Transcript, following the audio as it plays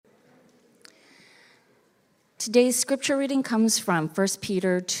Today's scripture reading comes from 1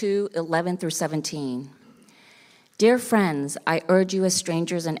 Peter 2:11 through 17. Dear friends, I urge you as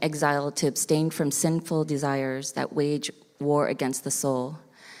strangers and exile to abstain from sinful desires that wage war against the soul.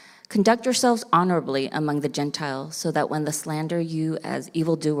 Conduct yourselves honorably among the Gentiles, so that when they slander you as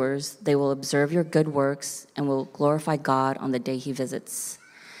evildoers, they will observe your good works and will glorify God on the day he visits.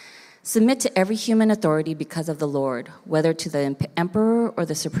 Submit to every human authority because of the Lord, whether to the emperor or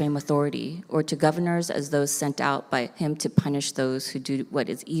the supreme authority, or to governors as those sent out by him to punish those who do what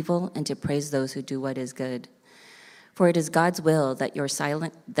is evil and to praise those who do what is good. For it is God's will that you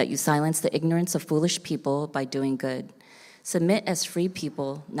silence the ignorance of foolish people by doing good. Submit as free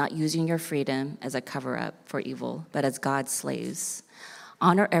people, not using your freedom as a cover-up for evil, but as God's slaves.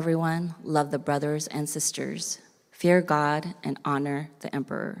 Honor everyone, love the brothers and sisters, fear God, and honor the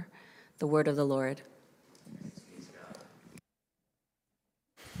emperor. The word of the Lord.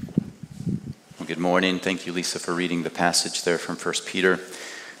 Well, good morning. Thank you, Lisa, for reading the passage there from 1 Peter.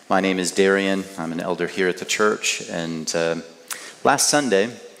 My name is Darian. I'm an elder here at the church. And last Sunday,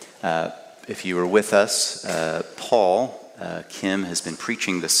 if you were with us, Kim has been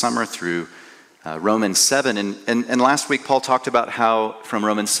preaching this summer through Romans 7. And last week, Paul talked about how from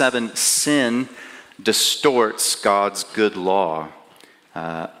Romans 7, sin distorts God's good law.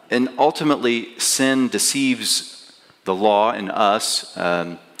 And ultimately, sin deceives the law in us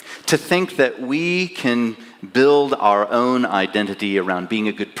to think that we can build our own identity around being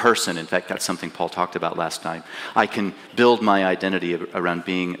a good person. In fact, that's something Paul talked about last time. I can build my identity around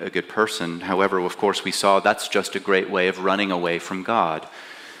being a good person. However, of course, we saw that's just a great way of running away from God,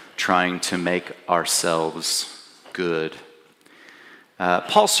 trying to make ourselves good.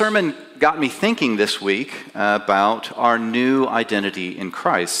 Paul's sermon got me thinking this week about our new identity in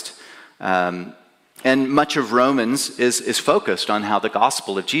Christ. And much of Romans is focused on how the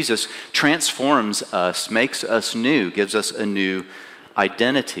gospel of Jesus transforms us, makes us new, gives us a new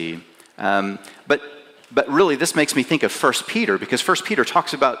identity. But really, this makes me think of 1 Peter, because 1 Peter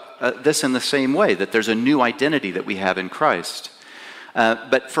talks about this in the same way, that there's a new identity that we have in Christ.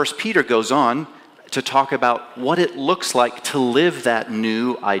 But 1 Peter goes on to talk about what it looks like to live that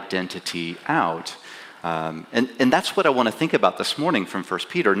new identity out. And that's what I want to think about this morning from 1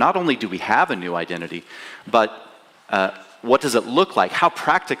 Peter. Not only do we have a new identity, but what does it look like? How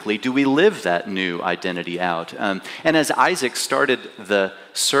practically do we live that new identity out? And as Isaac started the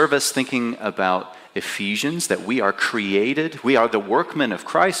service thinking about Ephesians, that we are created, we are the workmen of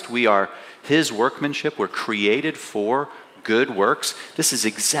Christ, we are his workmanship, we're created for good works. This is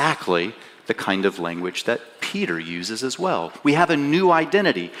exactly the kind of language that Peter uses as well. We have a new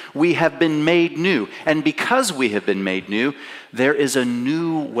identity. We have been made new. And because we have been made new, there is a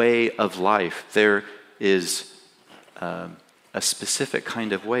new way of life. There is a specific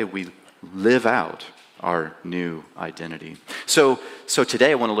kind of way we live out our new identity. So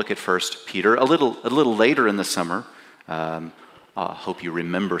today I want to look at 1 Peter a little later in the summer. I hope you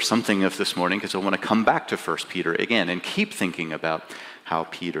remember something of this morning, because I want to come back to 1 Peter again and keep thinking about how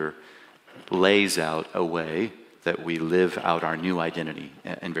Peter lays out a way that we live out our new identity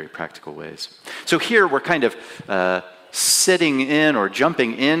in very practical ways. So here we're kind of sitting in or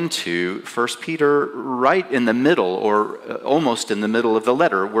jumping into 1 Peter right in the middle, or almost in the middle of the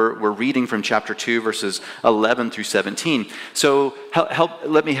letter. We're reading from chapter 2, verses 11 through 17. So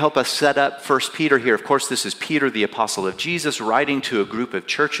let me help us set up 1 Peter here. Of course, this is Peter, the apostle of Jesus, writing to a group of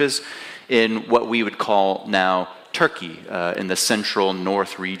churches in what we would call now Turkey, in the central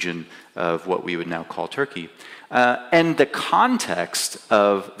north region of what we would now call Turkey. And the context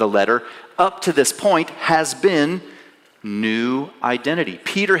of the letter up to this point has been new identity.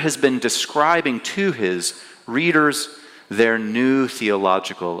 Peter has been describing to his readers their new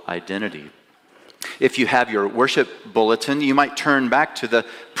theological identity. If you have your worship bulletin, you might turn back to the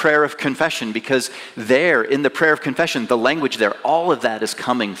prayer of confession, because there, in the prayer of confession, the language there, all of that is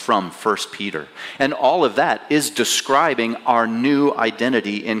coming from 1 Peter. And all of that is describing our new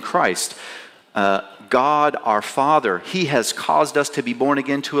identity in Christ. God, our Father, he has caused us to be born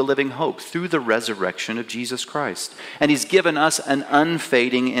again to a living hope through the resurrection of Jesus Christ. And he's given us an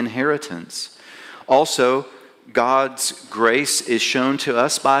unfading inheritance. Also, God's grace is shown to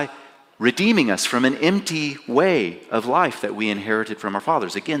us by redeeming us from an empty way of life that we inherited from our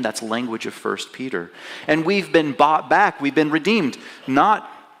fathers. Again, that's language of 1 Peter. And we've been bought back, we've been redeemed, not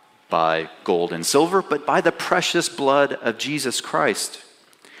by gold and silver, but by the precious blood of Jesus Christ.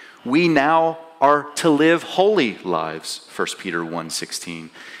 We now are to live holy lives, 1 Peter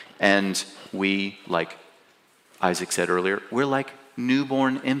 1:16. And we, like Isaac said earlier, we're like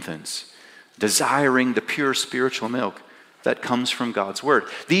newborn infants, desiring the pure spiritual milk, that comes from God's word.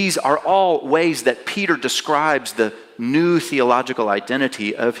 These are all ways that Peter describes the new theological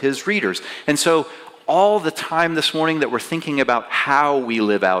identity of his readers. And so all the time this morning that we're thinking about how we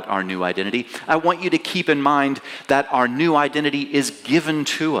live out our new identity, I want you to keep in mind that our new identity is given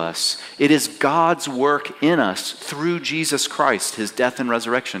to us. It is God's work in us through Jesus Christ, his death and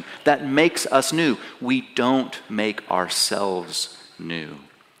resurrection, that makes us new. We don't make ourselves new.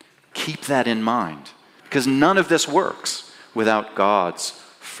 Keep that in mind, because none of this works without God's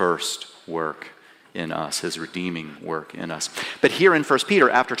first work in us, his redeeming work in us. But here in 1 Peter,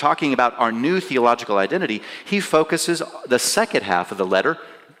 after talking about our new theological identity, he focuses the second half of the letter,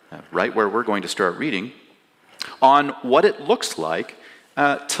 right where we're going to start reading, on what it looks like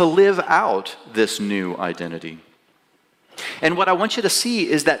to live out this new identity. And what I want you to see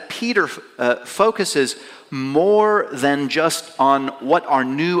is that Peter focuses more than just on what our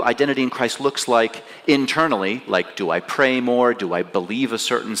new identity in Christ looks like internally, like do I pray more, do I believe a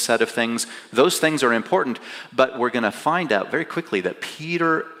certain set of things? Those things are important, but we're going to find out very quickly that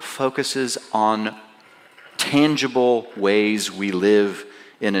Peter focuses on tangible ways we live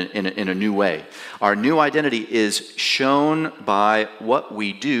in a new way. Our new identity is shown by what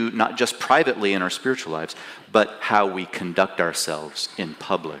we do, not just privately in our spiritual lives, but how we conduct ourselves in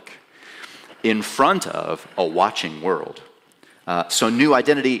public, in front of a watching world. So new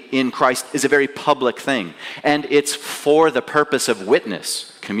identity in Christ is a very public thing, and it's for the purpose of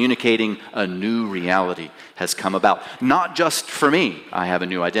witness, communicating a new reality has come about. Not just for me, I have a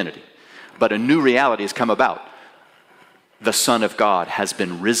new identity, but a new reality has come about. The Son of God has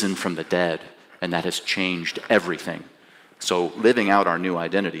been risen from the dead, and that has changed everything. So living out our new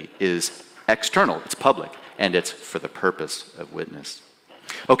identity is external, it's public, and it's for the purpose of witness.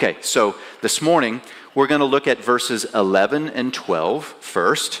 Okay, so this morning we're going to look at verses 11 and 12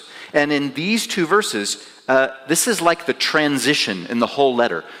 first. And in these two verses, this is like the transition in the whole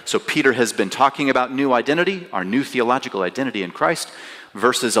letter. So Peter has been talking about new identity, our new theological identity in Christ.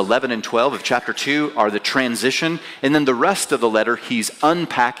 Verses 11 and 12 of chapter 2 are the transition. And then the rest of the letter, he's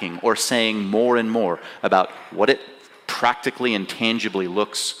unpacking or saying more and more about what it practically and tangibly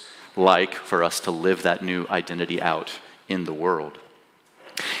looks like for us to live that new identity out in the world.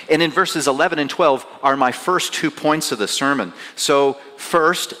 And in verses 11 and 12 are my first 2 points of the sermon. So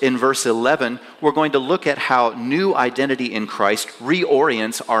first, in verse 11, we're going to look at how new identity in Christ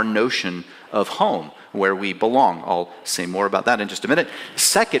reorients our notion of home, where we belong. I'll say more about that in just a minute.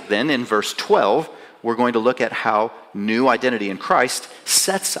 Second, then, in verse 12, we're going to look at how new identity in Christ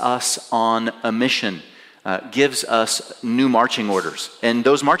sets us on a mission, gives us new marching orders. And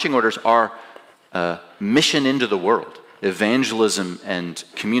those marching orders are mission into the world, evangelism and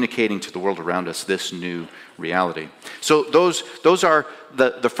communicating to the world around us this new reality. So those are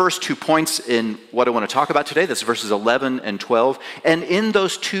the first 2 points in what I want to talk about today. That's verses 11 and 12. And in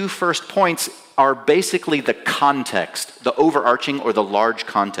those 2 first points are basically the context, the overarching or the large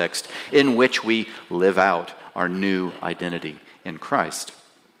context in which we live out our new identity in Christ.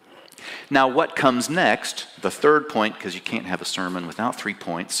 Now, what comes next, the third point, because you can't have a sermon without 3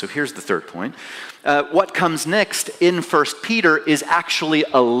 points, so here's the third point. What comes next in 1 Peter is actually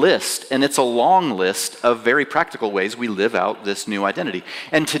a list, and it's a long list of very practical ways we live out this new identity.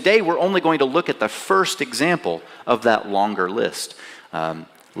 And today we're only going to look at the first example of that longer list.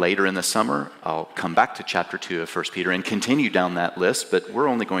 Later in the summer, I'll come back to chapter 2 of 1 Peter and continue down that list, but we're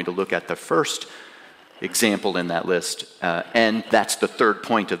only going to look at the first example in that list, and that's the third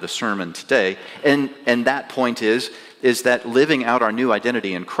point of the sermon today. And that point is that living out our new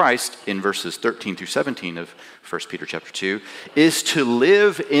identity in Christ in verses 13 through 17 of 1 Peter chapter 2 is to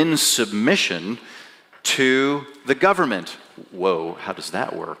live in submission to the government. Whoa, how does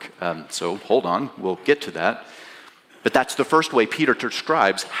that work? So hold on, we'll get to that. But that's the first way Peter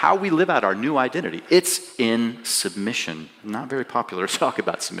describes how we live out our new identity. It's in submission. Not very popular to talk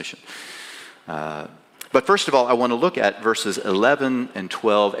about submission. But first of all, I want to look at verses 11 and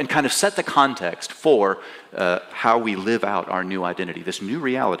 12 and kind of set the context for how we live out our new identity, this new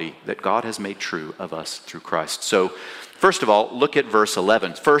reality that God has made true of us through Christ. So first of all, look at verse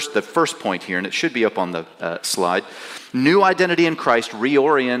 11. First, the first point here, and it should be up on the slide. New identity in Christ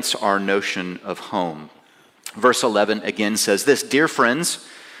reorients our notion of home. Verse 11 again says this, "Dear friends,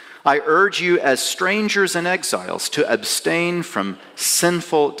 I urge you as strangers and exiles to abstain from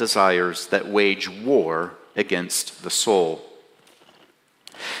sinful desires that wage war against the soul."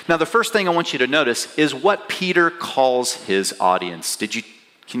 Now, the first thing I want you to notice is what Peter calls his audience.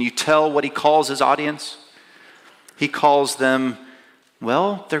 Can you tell what he calls his audience? He calls them,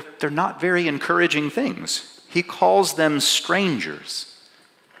 well, they're not very encouraging things. He calls them strangers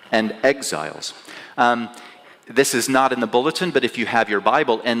and exiles. this is not in the bulletin, but if you have your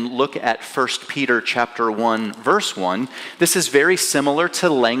Bible and look at 1 Peter chapter 1, verse 1, this is very similar to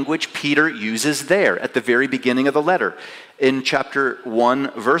language Peter uses there at the very beginning of the letter. In chapter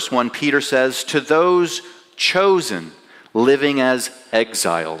 1, verse 1, Peter says, to those chosen, living as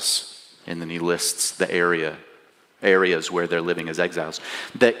exiles. And then he lists the areas where they're living as exiles.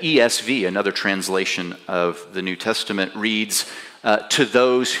 The ESV, another translation of the New Testament, reads, to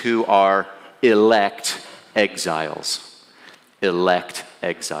those who are elect exiles. Elect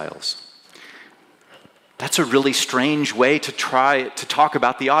exiles. That's a really strange way to try to talk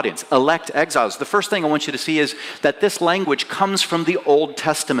about the audience. Elect exiles. The first thing I want you to see is that this language comes from the Old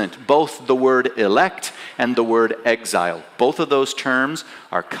Testament. Both the word elect and the word exile. Both of those terms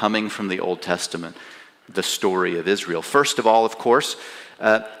are coming from the Old Testament, the story of Israel. First of all, of course,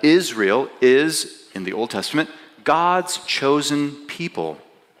 Israel is, in the Old Testament, God's chosen people.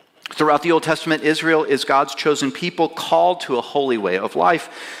 Throughout the Old Testament, Israel is God's chosen people, called to a holy way of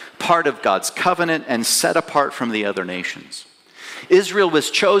life, part of God's covenant, and set apart from the other nations. Israel was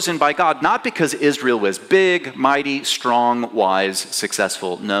chosen by God not because Israel was big, mighty, strong, wise,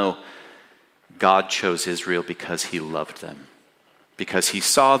 successful. No, God chose Israel because he loved them, because he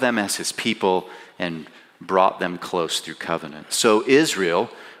saw them as his people and brought them close through covenant. So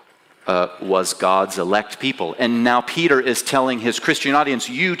Israel was God's elect people. And now Peter is telling his Christian audience,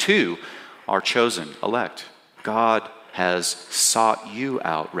 you too are chosen, elect. God has sought you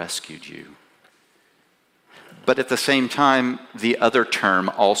out, rescued you. But at the same time, the other term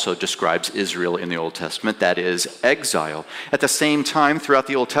also describes Israel in the Old Testament, that is exile. At the same time, throughout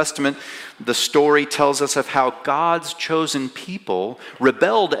the Old Testament, the story tells us of how God's chosen people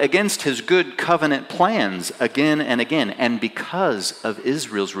rebelled against his good covenant plans again and again. And because of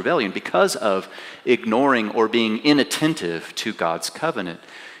Israel's rebellion, because of ignoring or being inattentive to God's covenant,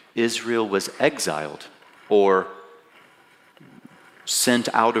 Israel was exiled or sent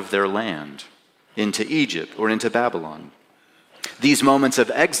out of their land into Egypt or into Babylon. These moments of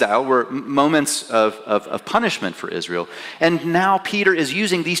exile were moments of punishment for Israel. And now Peter is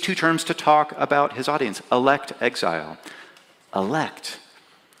using these two terms to talk about his audience. Elect, exile. Elect,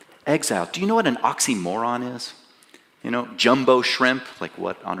 exile. Do you know what an oxymoron is? You know, jumbo shrimp, like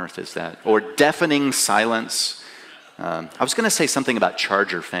what on earth is that? Or deafening silence. I was going to say something about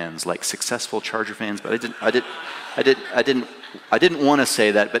Charger fans, like successful Charger fans, but I didn't want to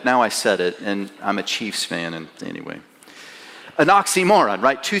say that, but now I said it, and I'm a Chiefs fan, and anyway. An oxymoron,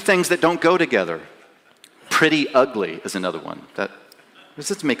 right? Two things that don't go together. Pretty ugly is another one. Does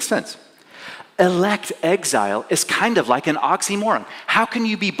this make sense? Elect exile is kind of like an oxymoron. How can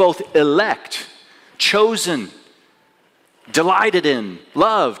you be both elect, chosen, delighted in,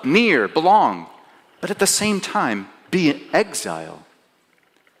 loved, near, belong, but at the same time be in exile,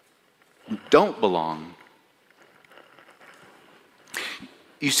 don't belong?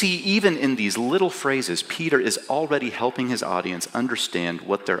 You see, even in these little phrases, Peter is already helping his audience understand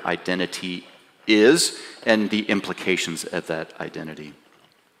what their identity is and the implications of that identity.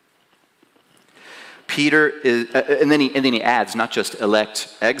 Peter is, and then he adds not just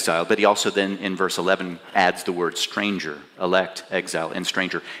elect, exile, but he also then in verse 11 adds the word stranger, elect, exile, and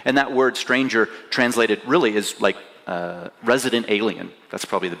stranger. And that word stranger translated really is like resident alien. That's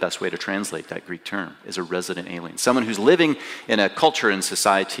probably the best way to translate that Greek term, is a resident alien. Someone who's living in a culture and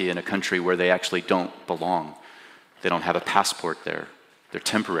society in a country where they actually don't belong. They don't have a passport there. They're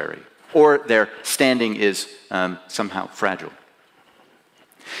temporary. Or their standing is somehow fragile.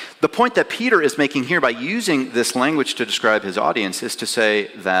 The point that Peter is making here by using this language to describe his audience is to say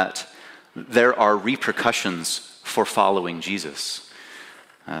that there are repercussions for following Jesus.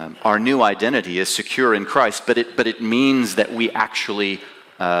 Our new identity is secure in Christ, but it means that we actually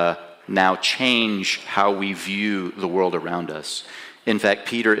now change how we view the world around us. In fact,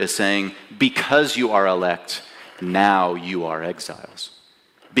 Peter is saying, because you are elect, now you are exiles.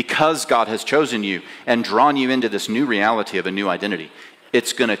 Because God has chosen you and drawn you into this new reality of a new identity,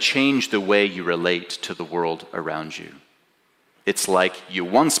 it's going to change the way you relate to the world around you. It's like you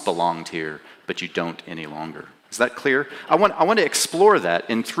once belonged here, but you don't any longer. Is that clear? I want to explore that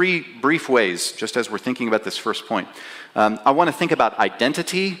in three brief ways, just as we're thinking about this first point. I want to think about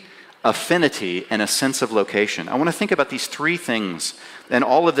identity, affinity, and a sense of location. I want to think about these three things, and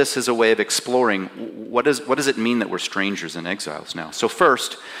all of this is a way of exploring what does it mean that we're strangers and exiles now. So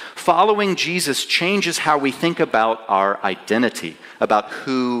first, following Jesus changes how we think about our identity, about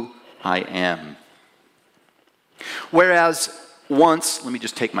who I am. Whereas once, let me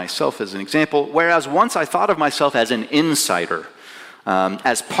just take myself as an example, whereas once I thought of myself as an insider,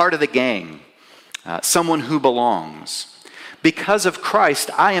 as part of the gang, someone who belongs. Because of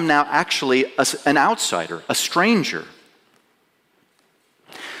Christ, I am now actually an outsider, a stranger.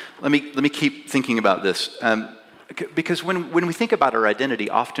 Let me keep thinking about this. Because when we think about our identity,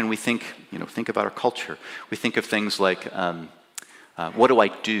 often we think about our culture. We think of things like, what do I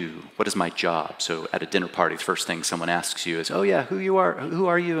do? What is my job? So at a dinner party, the first thing someone asks you is, oh yeah, who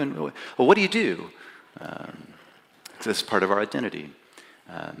are you? And well, what do you do? This is part of our identity.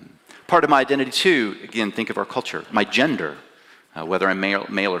 Part of my identity too, again, think of our culture. My gender, whether I'm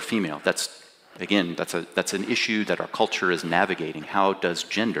male or female. That's an issue that our culture is navigating. How does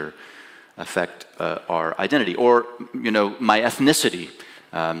gender affect our identity? Or, my ethnicity.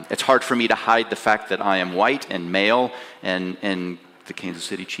 It's hard for me to hide the fact that I am white and male, and the Kansas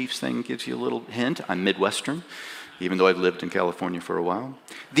City Chiefs thing gives you a little hint. I'm Midwestern, even though I've lived in California for a while.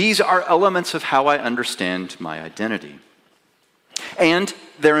 These are elements of how I understand my identity. And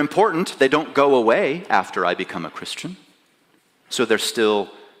they're important. They don't go away after I become a Christian. So they're still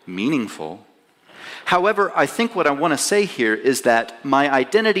meaningful. However, I think what I want to say here is that my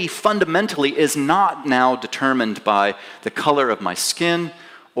identity fundamentally is not now determined by the color of my skin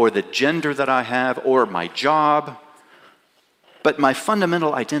or the gender that I have or my job, but my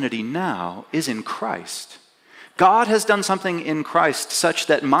fundamental identity now is in Christ. God has done something in Christ such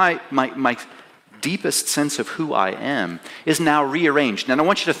that my deepest sense of who I am is now rearranged. And I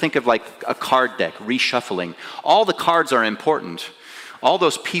want you to think of like a card deck, reshuffling. All the cards are important. All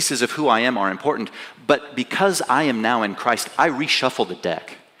those pieces of who I am are important, but because I am now in Christ, I reshuffle the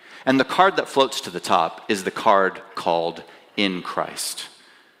deck. And the card that floats to the top is the card called in Christ.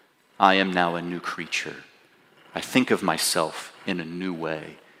 I am now a new creature. I think of myself in a new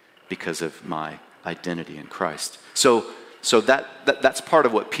way because of my identity in Christ. So that's part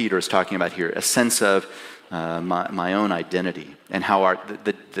of what Peter is talking about here, a sense of my own identity and how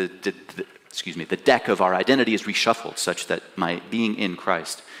the deck of our identity is reshuffled such that my being in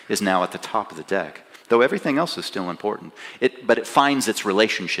Christ is now at the top of the deck, though everything else is still important. But it finds its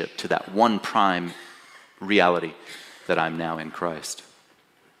relationship to that one prime reality that I'm now in Christ.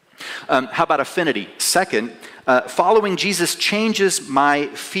 How about affinity? Second, following Jesus changes my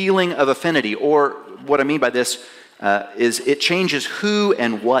feeling of affinity, or what I mean by this is it changes who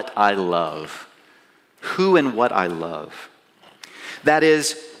and what I love. Who and what I love. That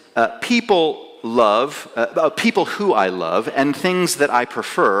is, people who I love and things that I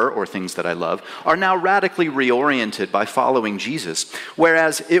prefer or things that I love are now radically reoriented by following Jesus.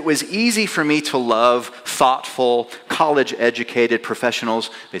 Whereas it was easy for me to love thoughtful, college-educated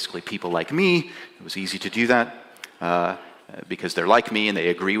professionals, basically people like me. It was easy to do that because they're like me and they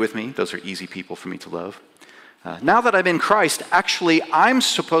agree with me. Those are easy people for me to love. Now that I'm in Christ, actually, I'm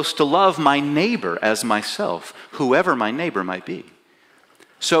supposed to love my neighbor as myself, whoever my neighbor might be.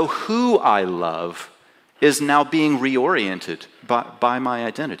 So who I love is now being reoriented by my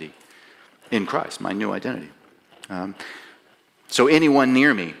identity in Christ, my new identity. So anyone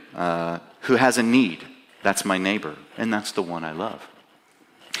near me who has a need, that's my neighbor, and that's the one I love.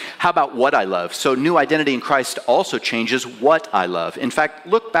 How about what I love? So new identity in Christ also changes what I love. In fact,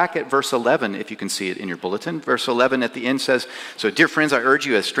 look back at verse 11, if you can see it in your bulletin. Verse 11 at the end says, so dear friends, I urge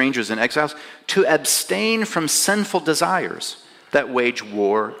you as strangers and exiles to abstain from sinful desires that wage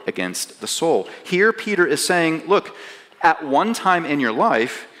war against the soul. Here Peter is saying, look, at one time in your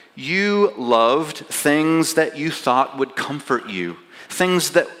life, you loved things that you thought would comfort you, things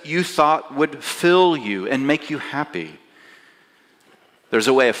that you thought would fill you and make you happy. There's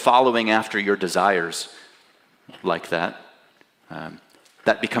a way of following after your desires like that.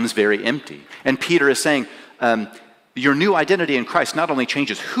 That becomes very empty. And Peter is saying, your new identity in Christ not only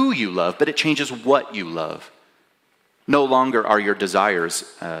changes who you love, but it changes what you love. No longer are your desires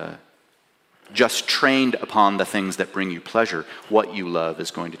just trained upon the things that bring you pleasure. What you love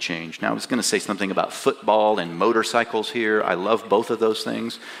is going to change. Now, I was going to say something about football and motorcycles here. I love both of those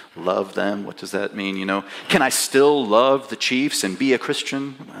things. Love them. What does that mean? Can I still love the Chiefs and be a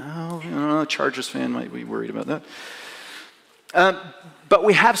Christian? Well, a Chargers fan might be worried about that. But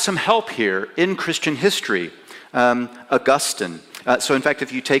we have some help here in Christian history. Augustine. So in fact,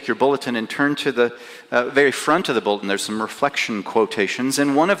 if you take your bulletin and turn to the very front of the bulletin, there's some reflection quotations,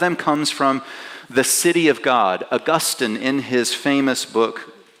 and one of them comes from The City of God. Augustine, in his famous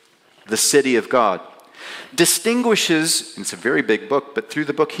book, The City of God, distinguishes, and it's a very big book, but through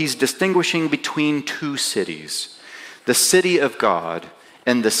the book he's distinguishing between two cities, the city of God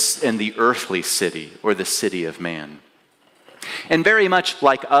and the earthly city, or the city of man. And very much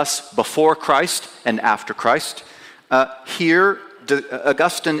like us before Christ and after Christ, here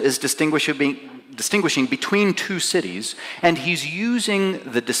Augustine is distinguishing between two cities, and he's using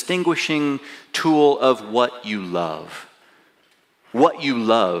the distinguishing tool of what you love. What you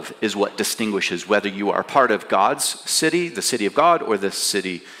love is what distinguishes whether you are part of God's city, the city of God, or the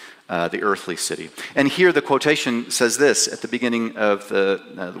city, the earthly city. And here the quotation says this at the beginning of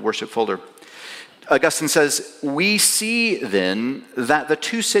the worship folder. Augustine says, "We see then that the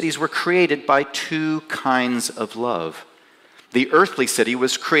two cities were created by two kinds of love. The earthly city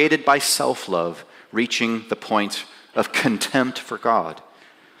was created by self-love, reaching the point of contempt for God.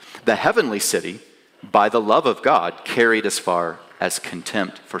 The heavenly city, by the love of God, carried as far as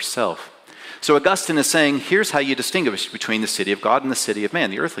contempt for self." So Augustine is saying, here's how you distinguish between the city of God and the city of man.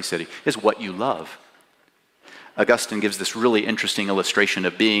 The earthly city is what you love. Augustine gives this really interesting illustration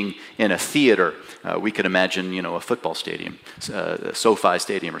of being in a theater. We could imagine, a football stadium, a SoFi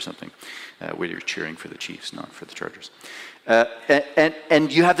Stadium or something, where you're cheering for the Chiefs, not for the Chargers.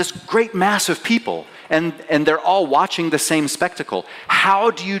 And you have this great mass of people, and they're all watching the same spectacle.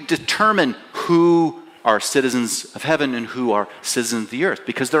 How do you determine who are citizens of heaven and who are citizens of the earth?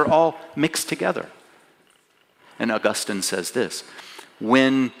 Because they're all mixed together. And Augustine says this: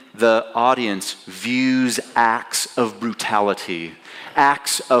 when the audience views acts of brutality,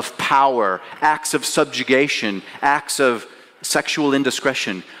 acts of power, acts of subjugation, acts of sexual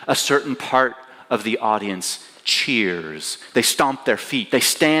indiscretion, a certain part of the audience cheers. They stomp their feet. They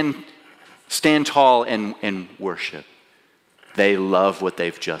stand tall and worship. They love what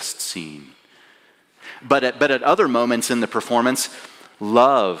they've just seen. But at other moments in the performance,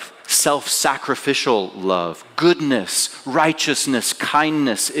 love, self-sacrificial love, goodness, righteousness,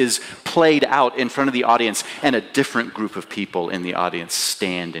 kindness is played out in front of the audience, and a different group of people in the audience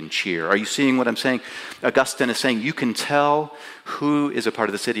stand and cheer. Are you seeing what I'm saying? Augustine is saying you can tell who is a part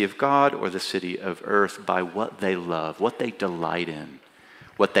of the city of God or the city of earth by what they love, what they delight in,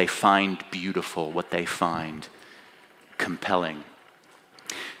 what they find beautiful, what they find compelling.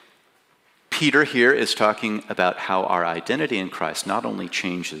 Peter here is talking about how our identity in Christ not only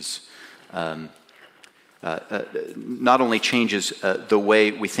changes the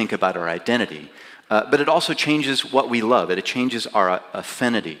way we think about our identity, but it also changes what we love. It changes our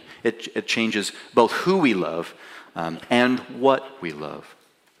affinity. It changes both who we love and what we love.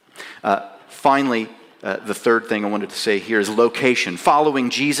 Finally, the third thing I wanted to say here is location. Following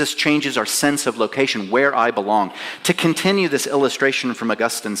Jesus changes our sense of location, where I belong. To continue this illustration from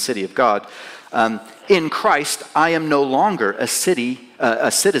Augustine's City of God, in Christ, I am no longer a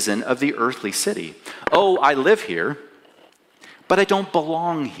citizen of the earthly city. Oh, I live here, but I don't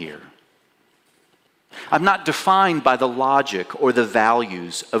belong here. I'm not defined by the logic or the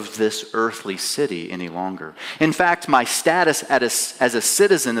values of this earthly city any longer. In fact, my status as a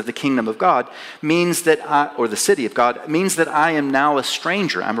citizen of the kingdom of God means that or the city of God, means that I am now a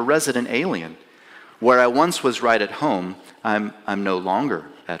stranger. I'm a resident alien. Where I once was right at home, I'm no longer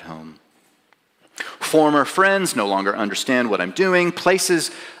at home. Former friends no longer understand what I'm doing. Places,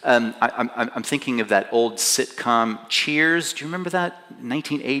 I'm thinking of that old sitcom Cheers. Do you remember that?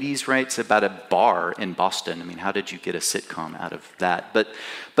 1980s, right? It's about a bar in Boston. I mean, how did you get a sitcom out of that? But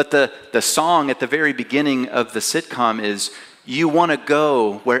the song at the very beginning of the sitcom is, you want to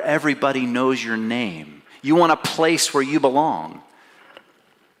go where everybody knows your name. You want a place where you belong.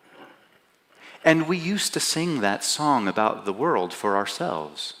 And we used to sing that song about the world for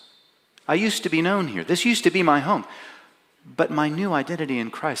ourselves. I used to be known here. This used to be my home. But my new identity in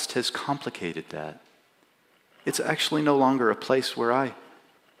Christ has complicated that. It's actually no longer a place where I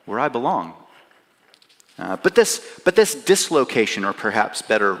belong. But this dislocation, or perhaps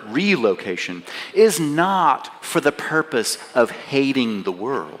better, relocation, is not for the purpose of hating the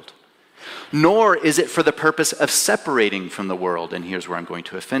world, nor is it for the purpose of separating from the world. And here's where I'm going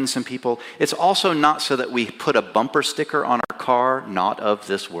to offend some people. It's also not so that we put a bumper sticker on our car, not of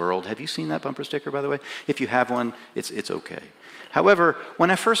this world. Have you seen that bumper sticker, by the way? If you have one, it's okay. However, when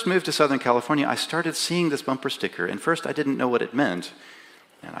I first moved to Southern California, I started seeing this bumper sticker. And first, I didn't know what it meant.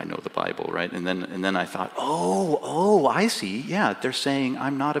 And I know the Bible, right? And then I thought, oh, I see. Yeah, they're saying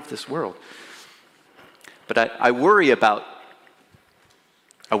I'm not of this world. But I worry about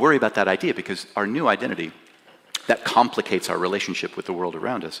that idea, because our new identity that complicates our relationship with the world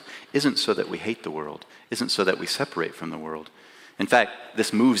around us isn't so that we hate the world, isn't so that we separate from the world. In fact,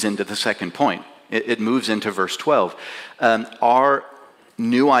 this moves into the second point. It moves into verse 12. Our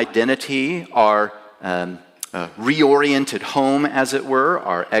new identity, our reoriented home, as it were,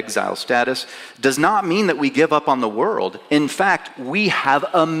 our exile status, does not mean that we give up on the world. In fact, we have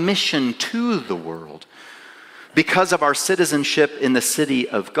a mission to the world. Because of our citizenship in the city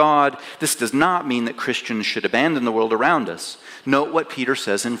of God, this does not mean that Christians should abandon the world around us. Note what Peter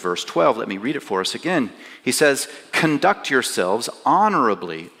says in verse 12. Let me read it for us again. He says, "Conduct yourselves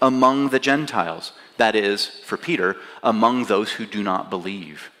honorably among the Gentiles, that is, for Peter, among those who do not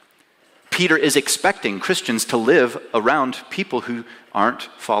believe. Peter is expecting Christians to live around people who aren't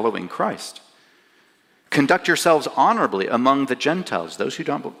following Christ. Conduct yourselves honorably among the Gentiles, those who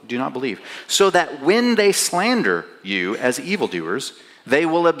do not believe, so that when they slander you as evildoers, they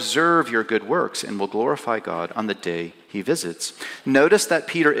will observe your good works and will glorify God on the day he visits. Notice that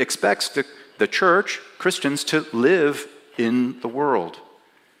Peter expects the church, Christians, to live in the world.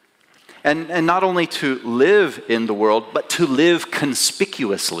 And not only to live in the world, but to live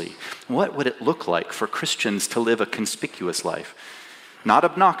conspicuously. What would it look like for Christians to live a conspicuous life? Not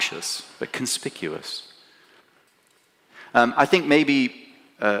obnoxious, but conspicuous. I think maybe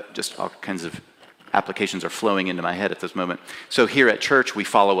just all kinds of applications are flowing into my head at this moment. So here at church, we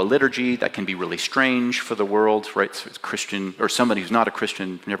follow a liturgy that can be really strange for the world, right? So it's Christian, or somebody who's not a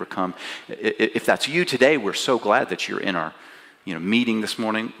Christian, never come. If that's you today, we're so glad that you're in our meeting this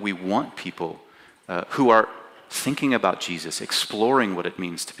morning. We want people who are thinking about Jesus, exploring what it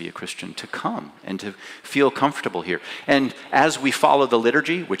means to be a Christian, to come and to feel comfortable here. And as we follow the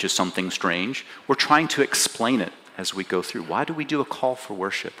liturgy, which is something strange, we're trying to explain it as we go through. Why do we do a call for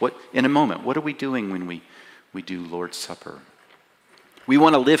worship? In a moment, what are we doing when we do Lord's Supper? We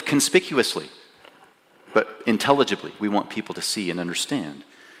want to live conspicuously, but intelligibly. We want people to see and understand,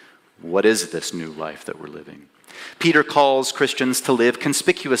 what is this new life that we're living? Peter calls Christians to live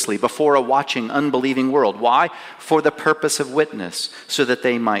conspicuously before a watching, unbelieving world. Why? For the purpose of witness, so that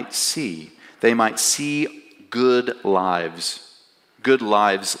they might see. They might see good lives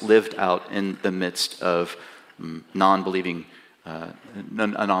lived out in the midst of a non-believing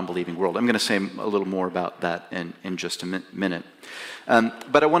world. I'm going to say a little more about that in just a minute.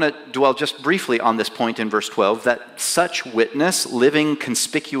 But I want to dwell just briefly on this point in verse 12, that such witness, living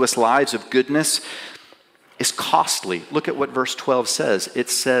conspicuous lives of goodness, is costly. Look at what verse 12 says. It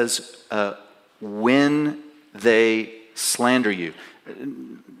says, when they slander you.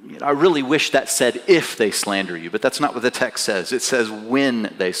 I really wish that said if they slander you, but that's not what the text says. It says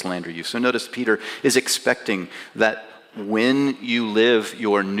when they slander you. So notice Peter is expecting that when you live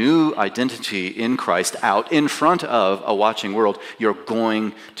your new identity in Christ out in front of a watching world, you're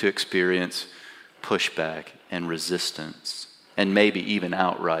going to experience pushback and resistance, and maybe even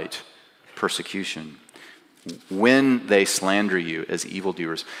outright persecution. When they slander you as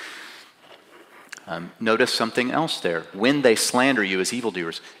evildoers. Notice something else there. When they slander you as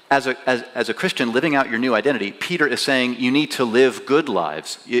evildoers. As a Christian living out your new identity, Peter is saying you need to live good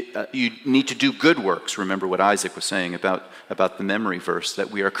lives. You need to do good works. Remember what Isaac was saying about the memory verse,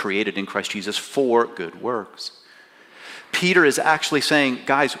 that we are created in Christ Jesus for good works. Peter is actually saying,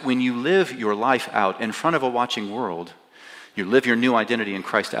 guys, when you live your life out in front of a watching world, you live your new identity in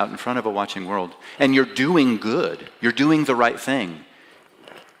Christ out in front of a watching world, and you're doing good, you're doing the right thing,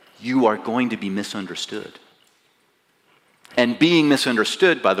 you are going to be misunderstood. And being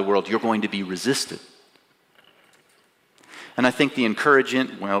misunderstood by the world, you're going to be resisted. And I think the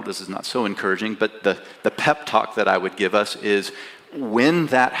encouraging, well, this is not so encouraging, but the pep talk that I would give us is, when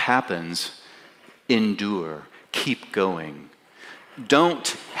that happens, endure, keep going. Don't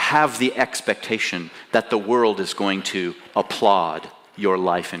have the expectation that the world is going to applaud your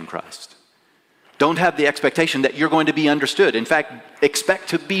life in Christ. Don't have the expectation that you're going to be understood. In fact, expect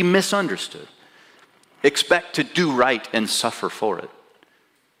to be misunderstood. Expect to do right and suffer for it.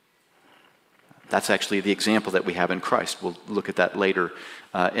 That's actually the example that we have in Christ. We'll look at that later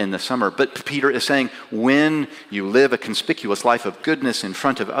in the summer. But Peter is saying, when you live a conspicuous life of goodness in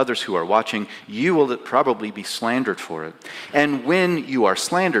front of others who are watching, you will probably be slandered for it. And when you are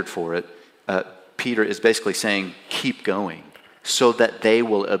slandered for it, Peter is basically saying, keep going, so that they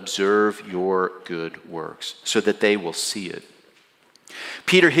will observe your good works, so that they will see it.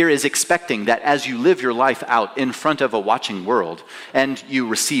 Peter here is expecting that as you live your life out in front of a watching world and you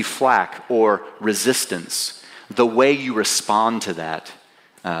receive flack or resistance, the way you respond to that,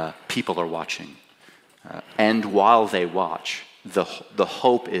 people are watching. And while they watch, the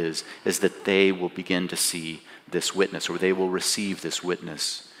hope is that they will begin to see this witness, or they will receive this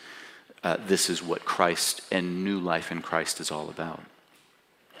witness. This is what Christ and new life in Christ is all about.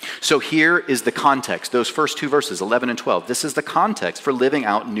 So here is the context, those first two verses, 11 and 12. This is the context for living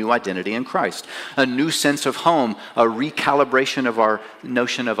out new identity in Christ. A new sense of home, a recalibration of our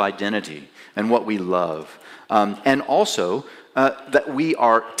notion of identity and what we love. And also that we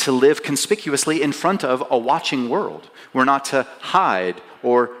are to live conspicuously in front of a watching world. We're not to hide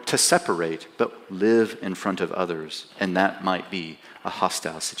or to separate, but live in front of others. And that might be a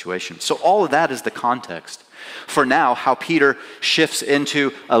hostile situation. So all of that is the context. For now, how Peter shifts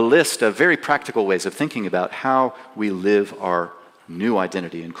into a list of very practical ways of thinking about how we live our new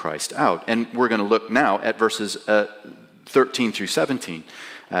identity in Christ out. And we're going to look now at verses 13 through 17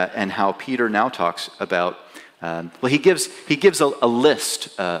 and how Peter now talks about, he gives a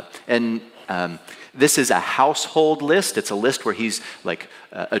list, this is a household list. It's a list where he's like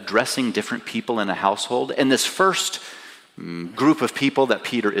addressing different people in a household. And this first group of people that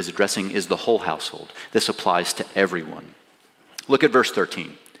Peter is addressing is the whole household. This applies to everyone. Look at verse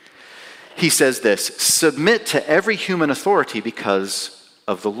 13. He says this, "Submit to every human authority because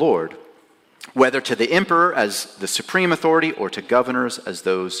of the Lord, whether to the emperor as the supreme authority or to governors as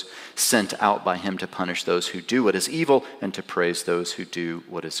those sent out by him to punish those who do what is evil and to praise those who do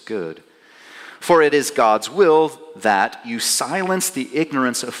what is good. For it is God's will that you silence the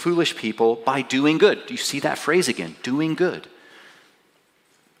ignorance of foolish people by doing good." Do you see that phrase again? Doing good.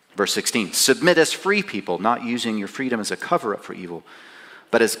 Verse 16, "Submit as free people, not using your freedom as a cover-up for evil,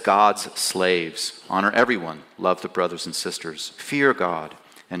 but as God's slaves. Honor everyone, love the brothers and sisters, fear God,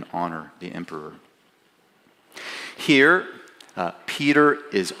 and honor the emperor." Here, Peter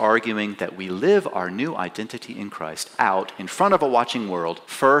is arguing that we live our new identity in Christ out in front of a watching world,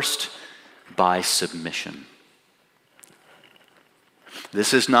 first by submission.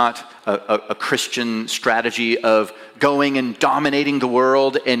 This is not a Christian strategy of going and dominating the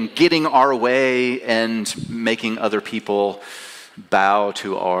world and getting our way and making other people bow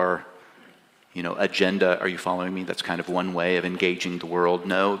to our agenda. Are you following me? That's kind of one way of engaging the world.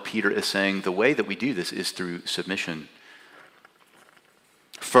 No, Peter is saying the way that we do this is through submission.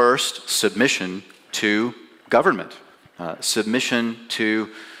 First, submission to government. Submission to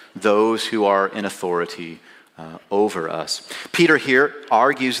those who are in authority over us. Peter here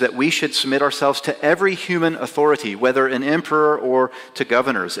argues that we should submit ourselves to every human authority, whether an emperor or to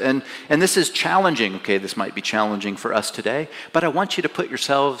governors. And this is challenging. Okay, this might be challenging for us today, but I want you to put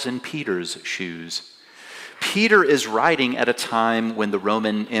yourselves in Peter's shoes. Peter is writing at a time when the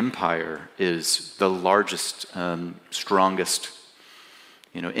Roman Empire is the largest, strongest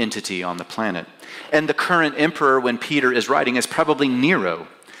entity on the planet. And the current emperor, when Peter is writing, is probably Nero.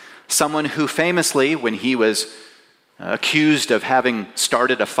 Someone who famously, when he was accused of having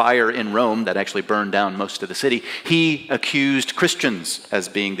started a fire in Rome that actually burned down most of the city, he accused Christians as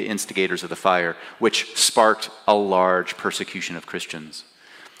being the instigators of the fire, which sparked a large persecution of Christians.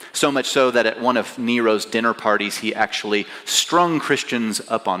 So much so that at one of Nero's dinner parties, he actually strung Christians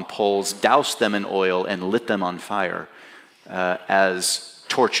up on poles, doused them in oil, and lit them on fire as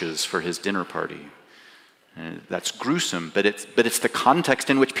torches for his dinner party. That's gruesome, but it's the context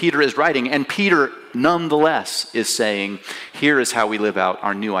in which Peter is writing, and Peter nonetheless is saying, here is how we live out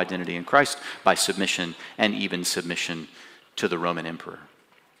our new identity in Christ, by submission, and even submission to the Roman emperor.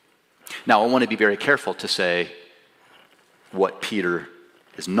 Now, I want to be very careful to say what Peter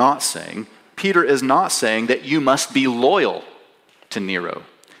is not saying. Peter is not saying that you must be loyal to Nero.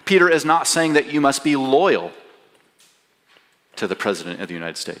 Peter is not saying that you must be loyal to the President of the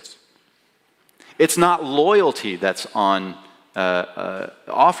United States. It's not loyalty that's on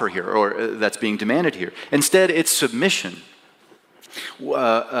offer here, or that's being demanded here. Instead, it's submission.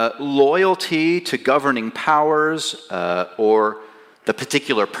 Loyalty to governing powers or the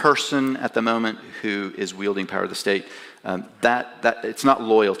particular person at the moment who is wielding power of the state, that it's not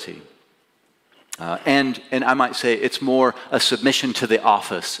loyalty. And I might say it's more a submission to the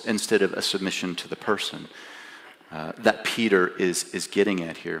office instead of a submission to the person that Peter is getting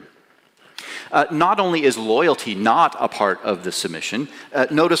at here. Not only is loyalty not a part of the submission,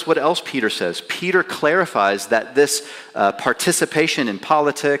 notice what else Peter says. Peter clarifies that this participation in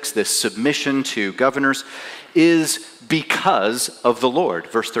politics, this submission to governors, is because of the Lord.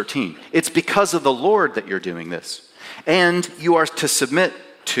 Verse 13. It's because of the Lord that you're doing this. And you are to submit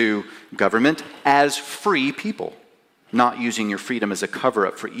to government as free people, not using your freedom as a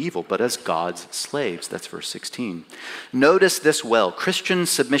cover-up for evil, but as God's slaves. That's verse 16. Notice this well. Christian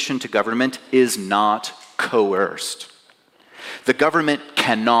submission to government is not coerced. The government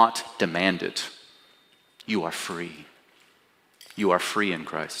cannot demand it. You are free. You are free in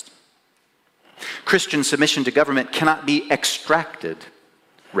Christ. Christian submission to government cannot be extracted.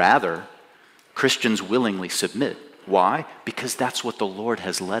 Rather, Christians willingly submit. Why? Because that's what the Lord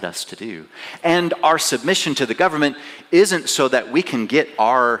has led us to do. And our submission to the government isn't so that we can get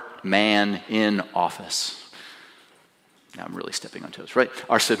our man in office. Now I'm really stepping on toes, right?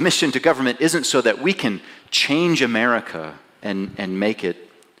 Our submission to government isn't so that we can change America and make it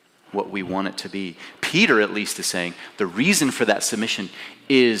what we want it to be. Peter, at least, is saying the reason for that submission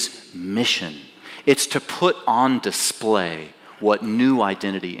is mission. It's to put on display what new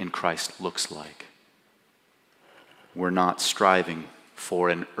identity in Christ looks like. We're not striving for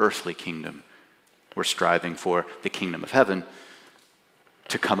an earthly kingdom. We're striving for the kingdom of heaven,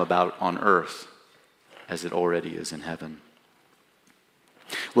 to come about on earth as it already is in heaven.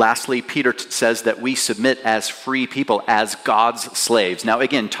 Lastly, Peter says that we submit as free people, as God's slaves. Now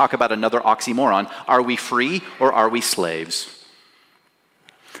again, talk about another oxymoron. Are we free or are we slaves?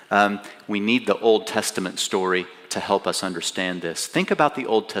 We need the Old Testament story to help us understand this. Think about the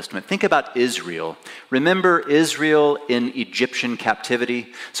Old Testament. Think about Israel. Remember Israel in Egyptian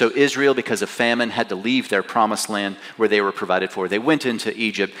captivity? So Israel, because of famine, had to leave their promised land where they were provided for. They went into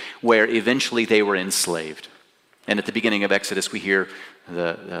Egypt, where eventually they were enslaved. And at the beginning of Exodus, we hear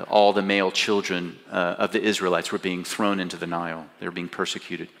all the male children of the Israelites were being thrown into the Nile. They were being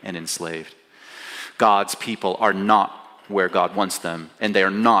persecuted and enslaved. God's people are not where God wants them, and they are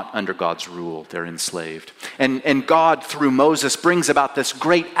not under God's rule. They're enslaved. And God, through Moses, brings about this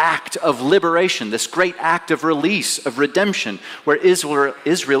great act of liberation, this great act of release, of redemption, where Israel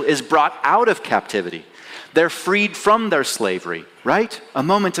is brought out of captivity. They're freed from their slavery, right? A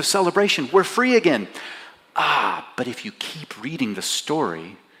moment of celebration. We're free again. But if you keep reading the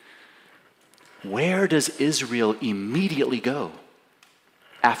story, where does Israel immediately go?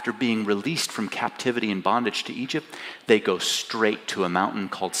 After being released from captivity and bondage to Egypt, they go straight to a mountain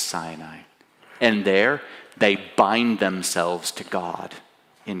called Sinai. And there, they bind themselves to God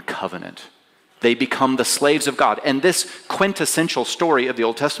in covenant. They become the slaves of God. And this quintessential story of the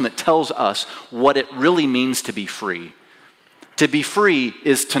Old Testament tells us what it really means to be free. To be free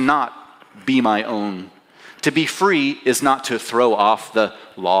is to not be my own. To be free is not to throw off the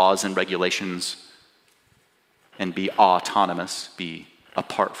laws and regulations and be autonomous, be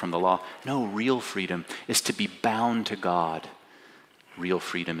apart from the law. No, real freedom is to be bound to God. Real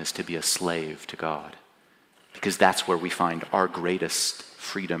freedom is to be a slave to God. Because that's where we find our greatest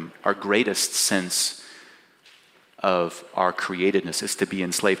freedom, our greatest sense of our createdness is to be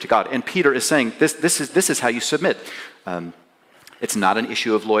enslaved to God. And Peter is saying, this is how you submit. It's not an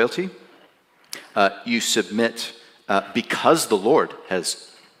issue of loyalty. You submit because the Lord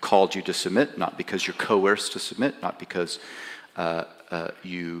has called you to submit, not because you're coerced to submit, not because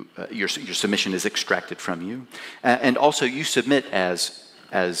your submission is extracted from you. And also you submit as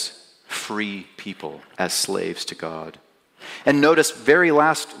free people, as slaves to God. And notice, very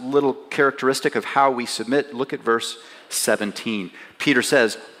last little characteristic of how we submit, look at verse 17. Peter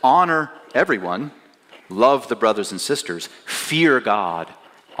says, honor everyone, love the brothers and sisters, fear God,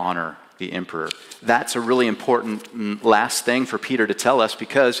 honor the emperor. That's a really important last thing for Peter to tell us,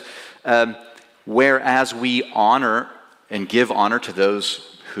 because whereas we honor and give honor to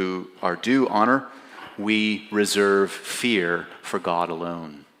those who are due honor, we reserve fear for God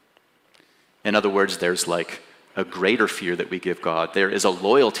alone. In other words, there's like a greater fear that we give God. There is a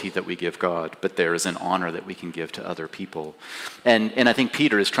loyalty that we give God, but there is an honor that we can give to other people. And I think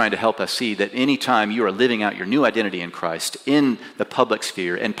Peter is trying to help us see that anytime you are living out your new identity in Christ in the public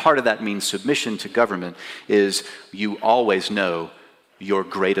sphere, and part of that means submission to government, is you always know your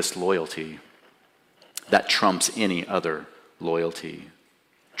greatest loyalty. That trumps any other loyalty,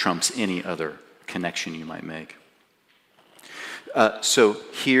 trumps any other connection you might make. So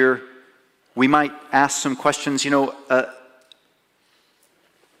here, we might ask some questions.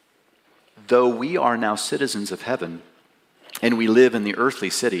 Though we are now citizens of heaven and we live in the earthly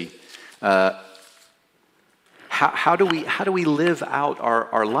city, how do we live out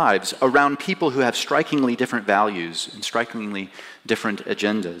our lives around people who have strikingly different values and strikingly different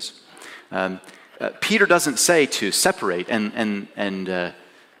agendas? Peter doesn't say to separate and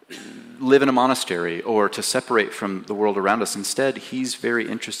live in a monastery or to separate from the world around us. Instead, he's very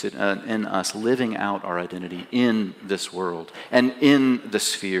interested in us living out our identity in this world and in the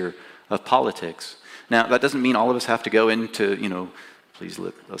sphere of politics. Now, that doesn't mean all of us have to go into, please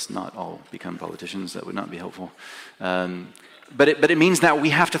let us not all become politicians. That would not be helpful. But it means that we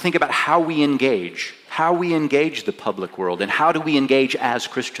have to think about how we engage the public world, and how do we engage as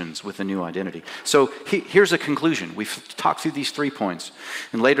Christians with a new identity. So here's a conclusion. We've talked through these 3 points,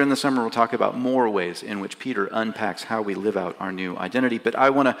 and later in the summer we'll talk about more ways in which Peter unpacks how we live out our new identity. But I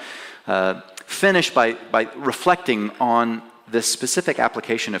want to finish by reflecting on this specific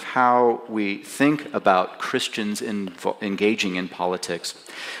application of how we think about Christians engaging in politics.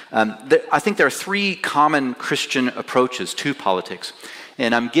 I think there are 3 common Christian approaches to politics.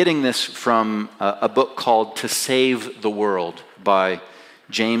 And I'm getting this from a book called To Save the World by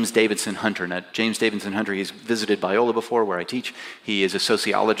James Davidson Hunter. Now, James Davidson Hunter, he's visited Biola before, where I teach. He is a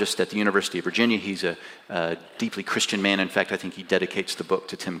sociologist at the University of Virginia. He's a deeply Christian man. In fact, I think he dedicates the book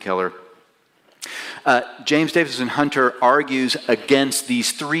to Tim Keller. James Davidson Hunter argues against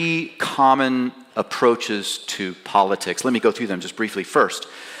these 3 common approaches to politics. Let me go through them just briefly. First,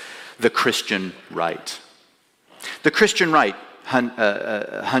 the Christian right. The Christian right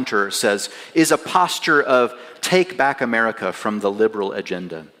Hunter says, is a posture of take back America from the liberal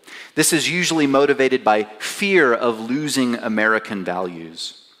agenda. This is usually motivated by fear of losing American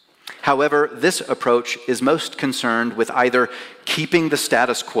values. However, this approach is most concerned with either keeping the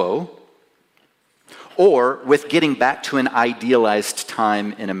status quo or with getting back to an idealized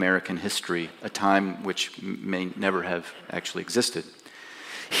time in American history, a time which may never have actually existed.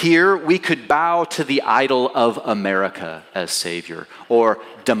 Here, we could bow to the idol of America as savior, or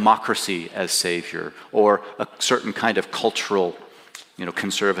democracy as savior, or a certain kind of cultural,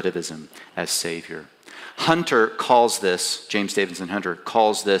 conservatism as savior. Hunter calls this, James Davidson Hunter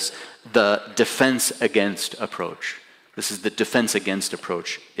calls this the defense against approach. This is the defense against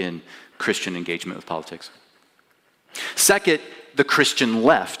approach in Christian engagement with politics. Second, the Christian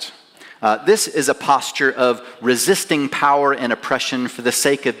left. This is a posture of resisting power and oppression for the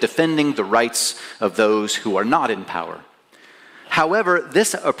sake of defending the rights of those who are not in power. However,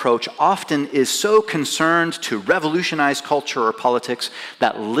 this approach often is so concerned to revolutionize culture or politics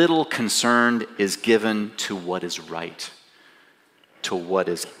that little concern is given to what is right, to what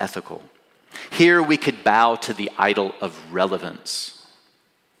is ethical. Here we could bow to the idol of relevance.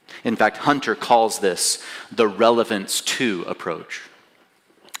 In fact, Hunter calls this the relevance to approach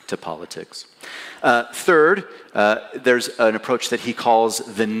to politics. Third, there's an approach that he calls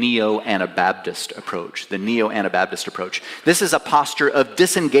the Neo-Anabaptist approach. The Neo-Anabaptist approach. This is a posture of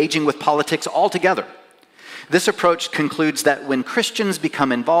disengaging with politics altogether. This approach concludes that when Christians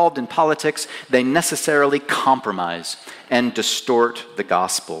become involved in politics, they necessarily compromise and distort the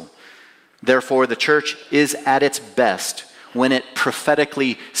gospel. Therefore, the church is at its best when it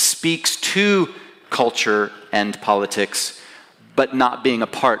prophetically speaks to culture and politics, but not being a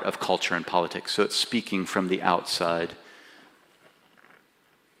part of culture and politics. So it's speaking from the outside.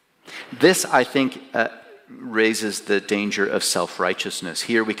 This, I think, raises the danger of self-righteousness.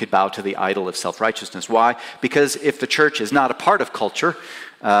 Here we could bow to the idol of self-righteousness. Why? Because if the church is not a part of culture,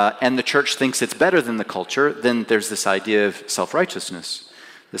 and the church thinks it's better than the culture, then there's this idea of self-righteousness,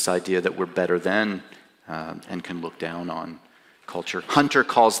 this idea that we're better than and can look down on culture. Hunter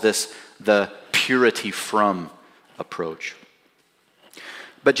calls this the purity from approach.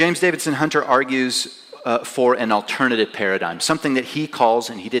 But James Davidson Hunter argues for an alternative paradigm, something that he calls,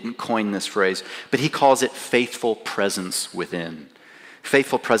 and he didn't coin this phrase, but he calls it faithful presence within.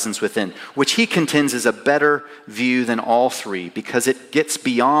 Faithful presence within, which he contends is a better view than all three because it gets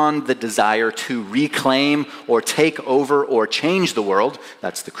beyond the desire to reclaim or take over or change the world,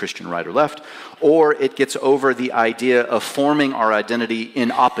 that's the Christian right or left, or it gets over the idea of forming our identity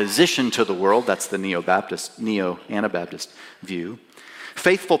in opposition to the world, that's the Neo-Anabaptist view.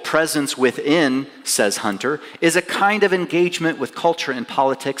 Faithful presence within, says Hunter, is a kind of engagement with culture and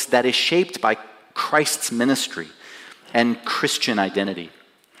politics that is shaped by Christ's ministry and Christian identity.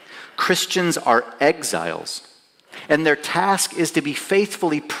 Christians are exiles, and their task is to be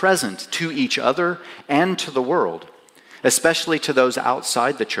faithfully present to each other and to the world, especially to those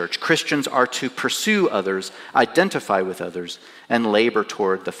outside the church. Christians are to pursue others, identify with others, and labor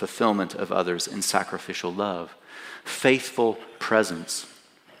toward the fulfillment of others in sacrificial love. Faithful presence.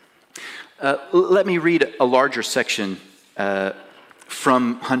 Let me read a larger section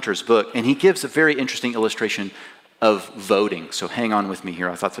from Hunter's book, and he gives a very interesting illustration of voting. So hang on with me here.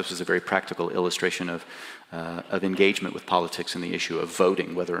 I thought this was a very practical illustration of engagement with politics and the issue of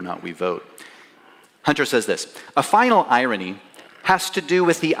voting, whether or not we vote. Hunter says this: a final irony has to do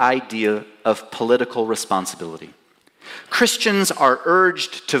with the idea of political responsibility. Christians are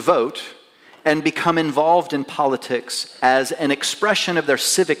urged to vote and become involved in politics as an expression of their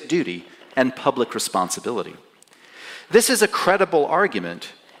civic duty and public responsibility. This is a credible argument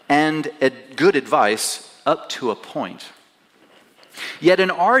and a good advice up to a point. Yet in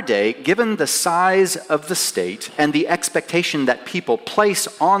our day, given the size of the state and the expectation that people place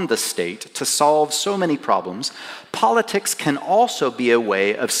on the state to solve so many problems, politics can also be a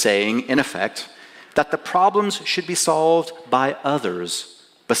way of saying, in effect, that the problems should be solved by others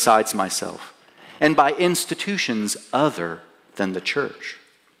besides myself, and by institutions other than the church.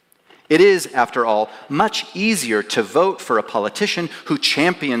 It is, after all, much easier to vote for a politician who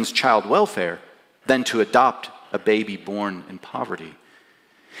champions child welfare than to adopt a baby born in poverty.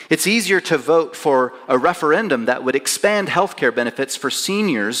 It's easier to vote for a referendum that would expand healthcare benefits for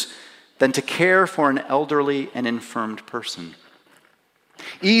seniors than to care for an elderly and infirmed person.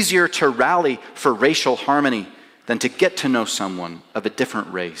 Easier to rally for racial harmony than to get to know someone of a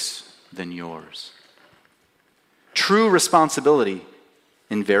different race than yours. True responsibility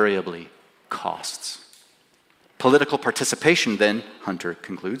invariably costs. Political participation then, Hunter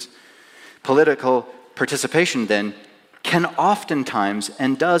concludes, political participation then can oftentimes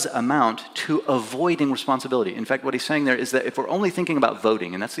and does amount to avoiding responsibility. In fact, what he's saying there is that if we're only thinking about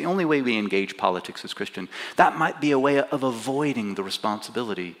voting, and that's the only way we engage politics as Christian, that might be a way of avoiding the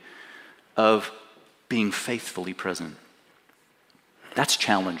responsibility of being faithfully present. That's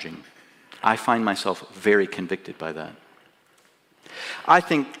challenging. I find myself very convicted by that. I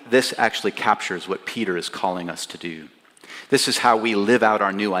think this actually captures what Peter is calling us to do. This is how we live out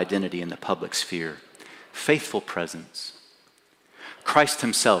our new identity in the public sphere. Faithful presence. Christ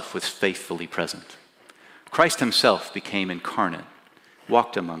himself was faithfully present. Christ himself became incarnate,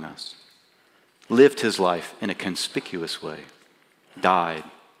 walked among us, lived his life in a conspicuous way, died,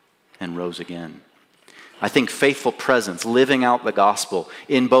 and rose again. I think faithful presence, living out the gospel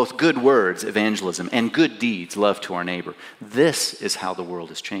in both good words, evangelism, and good deeds, love to our neighbor. This is how the world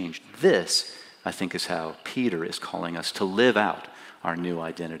has changed. This, I think, is how Peter is calling us to live out our new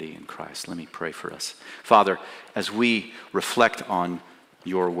identity in Christ. Let me pray for us. Father, as we reflect on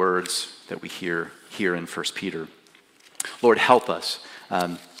your words that we hear here in 1 Peter, Lord, help us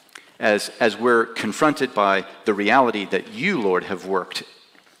as we're confronted by the reality that you, Lord, have worked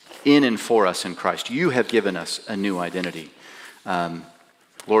in and for us in Christ. You have given us a new identity.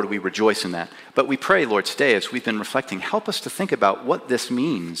 Lord, we rejoice in that. But we pray, Lord, today as we've been reflecting, help us to think about what this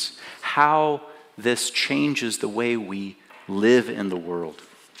means, how this changes the way we live in the world.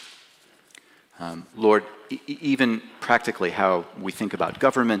 Lord, even practically how we think about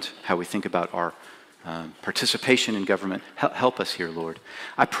government, how we think about our participation in government, help us here, Lord.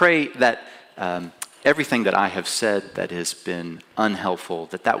 I pray that everything that I have said that has been unhelpful,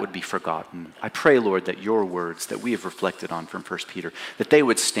 that would be forgotten. I pray, Lord, that your words that we have reflected on from 1 Peter, that they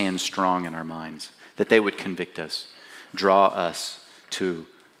would stand strong in our minds, that they would convict us, draw us to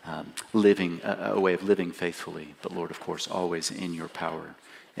living a way of living faithfully, but Lord, of course, always in your power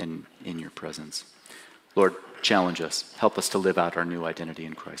and in your presence. Lord, challenge us. Help us to live out our new identity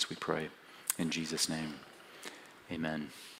in Christ, we pray. In Jesus' name, amen.